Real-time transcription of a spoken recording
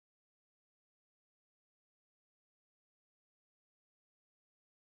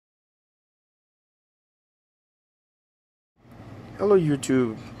Hello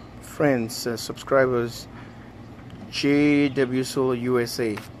YouTube friends, subscribers,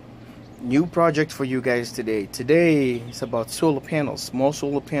 jwsolarusa. New project for you guys today. Today is about solar panels, more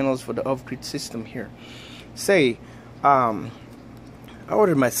solar panels for the off-grid system here. I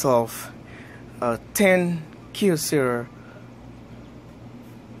ordered myself 10 Kyocera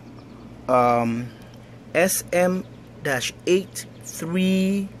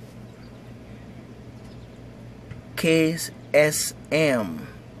SM-83KSM.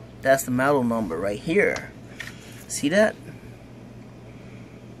 That's the model number right here. See that?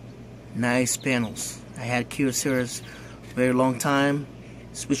 Nice panels. I had Kyoceras very long time.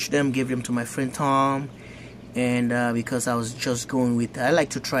 Switched them, gave them to my friend Tom, and because I was just going with, I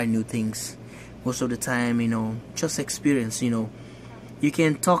like to try new things. Most of the time, just experience. You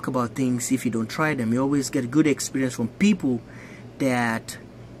can't talk about things if you don't try them. You always get good experience from people that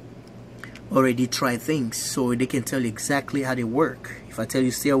already try things, so they can tell you exactly how they work. If I tell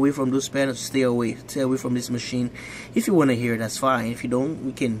you stay away from those panels, stay away from this machine. If you want to hear, that's fine. If you don't,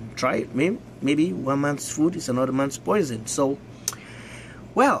 we can try it. Maybe one man's food is another man's poison. So,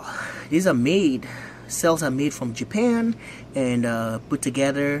 well, these are made, cells are made from Japan and put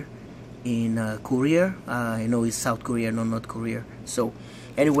together in Korea. I know it's South Korea, not North Korea. So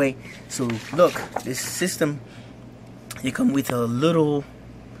anyway, so look, this system, you come with a little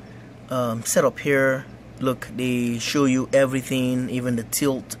setup here. Look, they show you everything, even the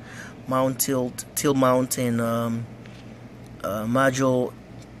tilt mount, and module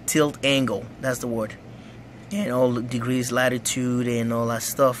tilt angle. That's the word, and all the degrees, latitude, and all that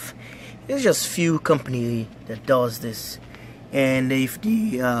stuff. There's just few company that does this, and if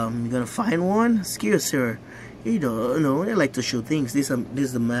you're gonna find one, Kyocera, they like to show things. This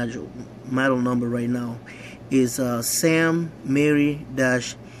is the model number right now. Is Sam Mary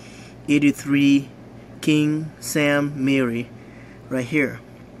 83 King Sam Mary right here.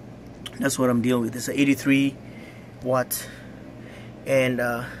 That's what I'm dealing with. It's an 83 watt, and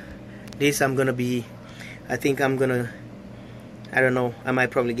this I think I'm gonna, I don't know, I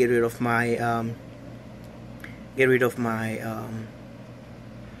might probably get rid of my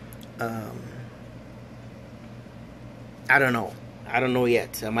I don't know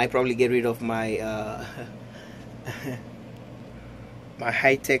yet. I might probably get rid of my my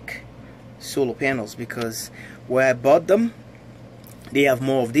high-tech solar panels, because where I bought them, they have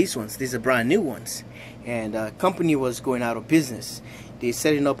more of these ones. These are brand new ones, and company was going out of business. They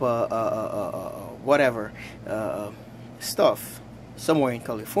setting up whatever stuff somewhere in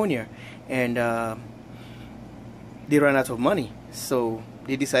California, and they ran out of money, so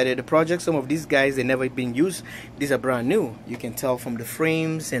they decided the project, some of these guys, they never been used. These are brand new. You can tell from the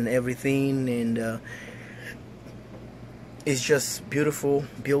frames and everything, and it's just beautiful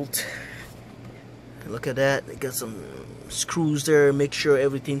built. Look at that. They got some screws there, make sure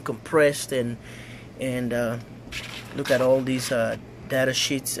everything compressed, and look at all these data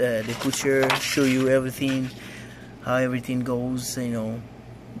sheets they put here, show you everything, how everything goes.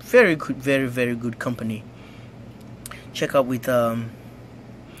 Very good, very good company. Check out with other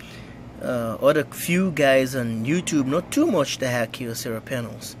few guys on YouTube, not too much, that have Kyocera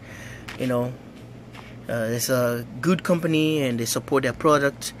panels. It's a good company, and they support their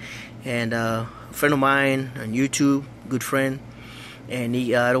product. And a friend of mine on YouTube, good friend, and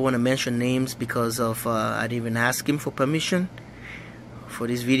I don't want to mention names because of I didn't even ask him for permission for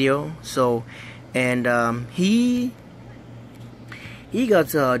this video. So, and he got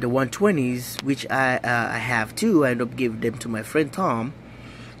the 120s, which I have too. I ended up giving them to my friend Tom,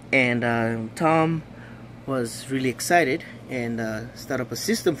 and Tom was really excited and started up a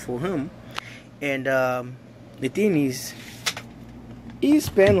system for him. And the thing is, these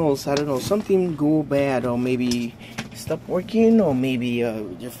panels, I don't know, something go bad, or maybe stop working, or maybe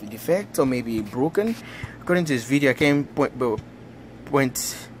defect, or maybe broken. According to this video, I can't point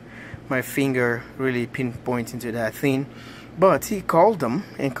my finger, really pinpoint into that thing. But he called them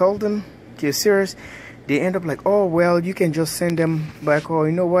Kyoceras. They end up like, oh well, you can just send them back. Or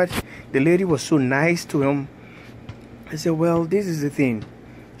you know what, the lady was so nice to him. I said, well, this is the thing,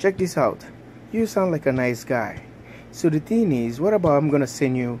 check this out, you sound like a nice guy. So the thing is, what about I'm gonna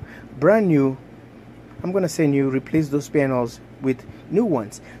send you brand new, replace those panels with new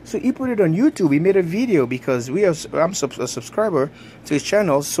ones. So he put it on YouTube. He made a video, because I'm a subscriber to his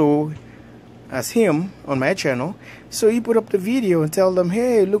channel, so as him on my channel. So he put up the video and tell them,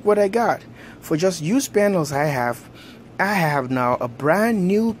 hey, look what I got for just used panels. I have now a brand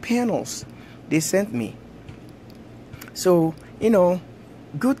new panels they sent me. So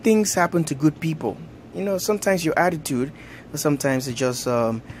good things happen to good people. Sometimes your attitude, sometimes it's just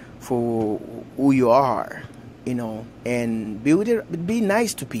for who you are. you know, and be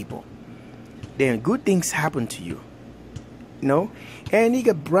nice to people, then good things happen to you, you know. And he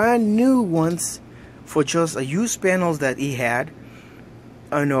got brand new ones for just a used panels that he had.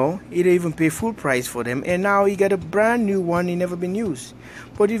 I know he didn't even pay full price for them, and now he got a brand new one. He never been used.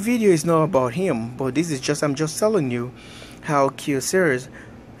 But the video is not about him, but this is just, I'm just telling you how Kyocera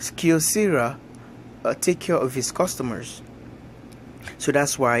take care of his customers. So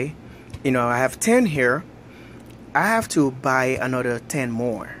that's why, you know, I have 10 here. I have to buy another 10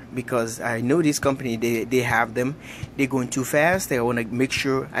 more because I know this company, they have them. They're going too fast. They want to make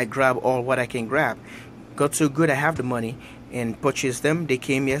sure I grab all what I can grab. Got so good I have the money and purchased them. They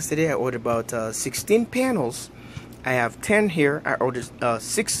came yesterday. I ordered about 16 panels. I have 10 here. I ordered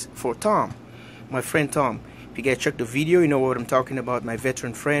 6 for Tom, my friend Tom. If you guys check the video, you know what I'm talking about. My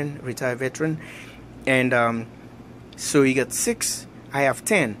veteran friend, retired veteran. And so he got 6. I have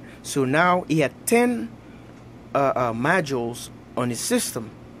 10. So now he had 10 modules on his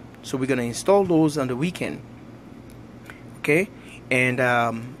system. So we're gonna install those on the weekend. Okay, and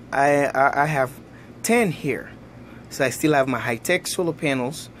I have 10 here. So I still have my high-tech solar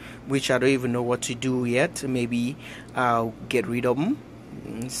panels, which I don't even know what to do yet. Maybe I'll get rid of them,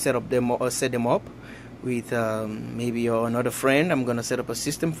 set them up with maybe another friend I'm gonna set up a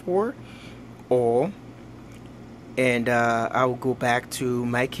system for, and I'll go back to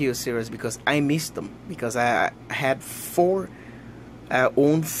my Kyoceras because I missed them, because I had 4. I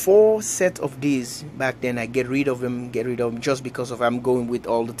own 4 sets of these back then. I get rid of them just because of I'm going with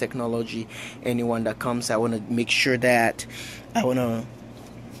all the technology. Anyone that comes, I want to make sure that I want to,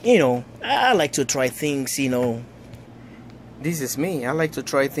 you know, I like to try things, you know. This is me. I like to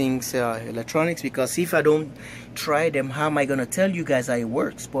try things, electronics, because if I don't try them, how am I going to tell you guys how it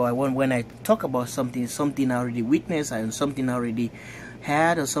works? But when I talk about something I already witnessed, and something I already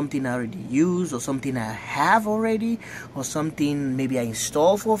had, or something I already used, or something I have already, or something maybe I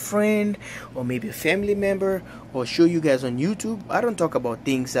installed for a friend, or maybe a family member, or show you guys on YouTube. I don't talk about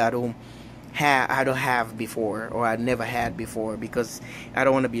things I don't have before, or I never had before, because I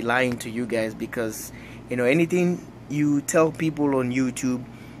don't want to be lying to you guys. Because, you know, anything you tell people on YouTube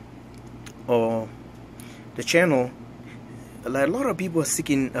or the channel, a lot of people are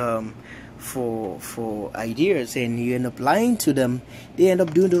seeking for ideas, and you end up lying to them. They end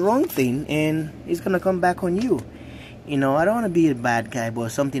up doing the wrong thing, and it's gonna come back on you. You know, I don't want to be a bad guy, but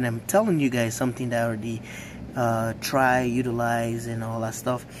something I'm telling you guys, something that I already try, utilize, and all that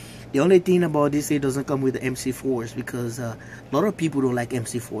stuff. The only thing about this, it doesn't come with the MC4s, because a lot of people don't like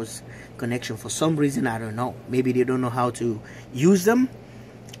MC4s connection for some reason. I don't know. Maybe they don't know how to use them,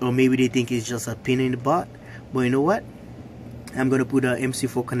 or maybe they think it's just a pain in the butt. But you know what? I'm gonna put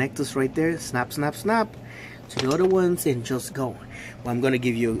MC4 connectors right there. Snap, snap, snap to the other ones, and just go. Well, I'm gonna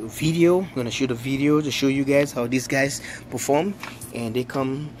give you a video. I'm gonna shoot a video to show you guys how these guys perform. And they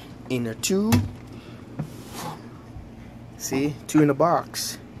come in a 2. See, 2 in a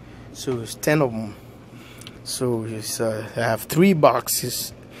box. So it's 10 of them. So it's, I have 3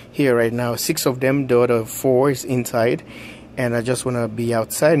 boxes here right now. 6 of them. The other 4 is inside. And I just want to be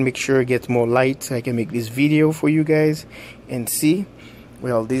outside, make sure it gets more light so I can make this video for you guys and see.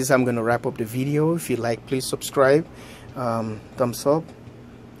 Well, this I'm going to wrap up the video. If you like, please subscribe, thumbs up,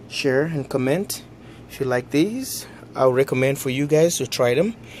 share, and comment. If you like these, I'll recommend for you guys to try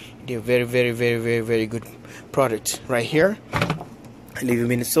them. They're very, very, very, very, very good product right here. I live in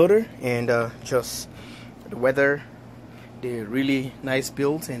Minnesota, and just the weather, they're really nice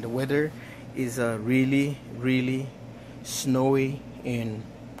built, and the weather is really, really snowy and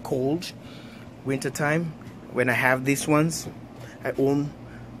cold winter time. When I have these ones, I own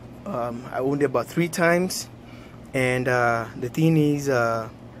it about 3 times, and the thing is,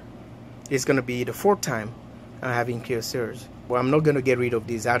 it's gonna be the 4th time I'm having Kyoceras. Well, I'm not gonna get rid of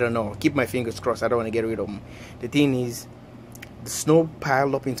these. I don't know. Keep my fingers crossed. I don't want to get rid of them. The thing is, the snow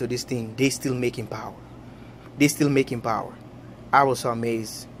piled up into this thing. They still making power. They still making power. I was so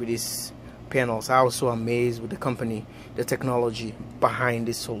amazed with these panels. I was so amazed with the company, the technology behind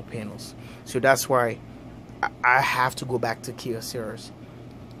these solar panels. So that's why I have to go back to Kyoceras.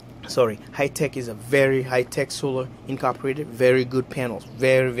 Sorry, High-Tech is a very high-tech solar incorporated, very good panels,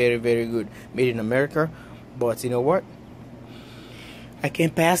 very, very, very good, made in America. But you know what? I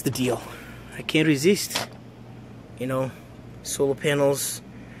can't pass the deal. I can't resist. You know, solar panels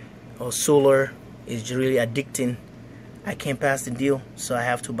or solar is really addicting. I can't pass the deal, so I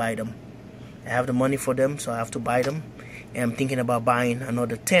have to buy them. I have the money for them, so I have to buy them. And I'm thinking about buying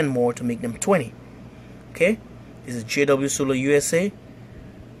another 10 more to make them 20. Okay? This is jwsolarusa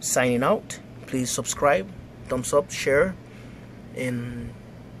signing out. Please subscribe, thumbs up, share, and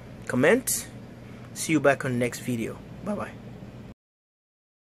comment. See you back on the next video. Bye bye.